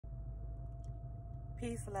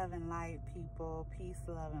Peace, love, and light, people. Peace,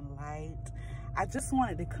 love, and light. I just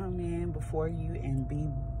wanted to come in before you and be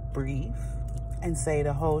brief and say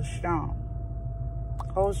to hold strong.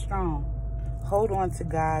 Hold strong. Hold on to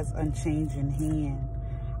God's unchanging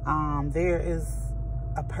hand. There is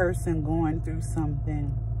a person going through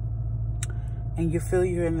something and you feel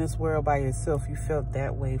you're in this world by yourself. You felt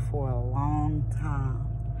that way for a long time.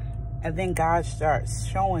 And then God starts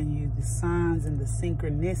showing you the signs and the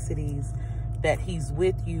synchronicities that he's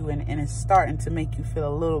with you, and it's starting to make you feel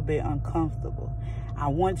a little bit uncomfortable. I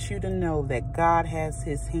want you to know that God has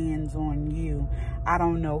his hands on you. I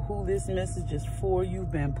don't know who this message is for.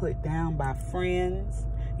 You've been put down by friends.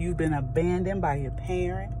 You've been abandoned by your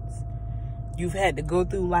parents. You've had to go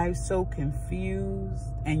through life so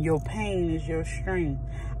confused, and your pain is your strength.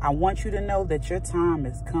 I want you to know that your time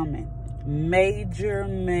is coming. Major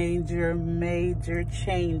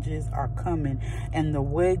changes are coming, and the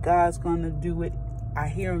way God's gonna do it, I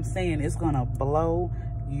hear him saying, it's gonna blow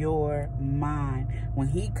your mind. When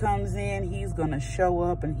he comes in, he's gonna show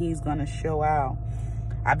up and he's gonna show out.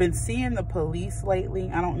 I've been seeing the police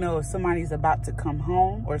lately. I don't know if somebody's about to come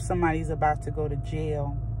home or somebody's about to go to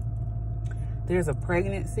jail. There's a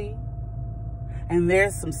pregnancy and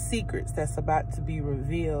there's some secrets that's about to be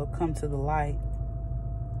revealed, come to the light.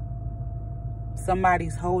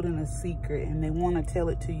 Somebody's holding a secret and they want to tell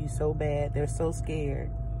it to you so bad. They're so scared.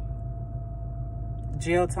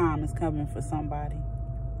 Jail time is coming for somebody.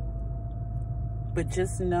 But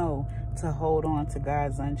just know to hold on to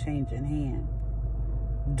God's unchanging hand.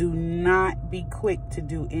 Do not be quick to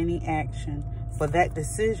do any action, for that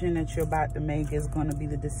decision that you're about to make is going to be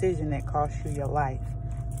the decision that costs you your life.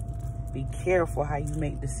 Be careful how you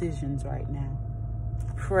make decisions right now.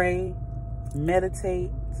 Pray, meditate,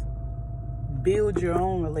 build your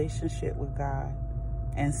own relationship with God,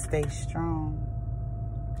 and stay strong.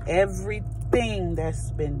 Everything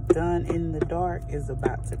that's been done in the dark is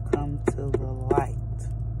about to come to the light.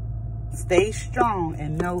 Stay strong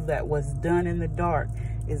and know that what's done in the dark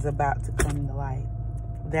is about to come to light.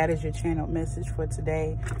 That is your channel message for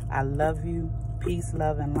today. I love you. Peace,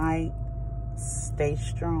 love, and light. Stay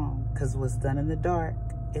strong, because what's done in the dark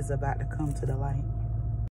is about to come to the light.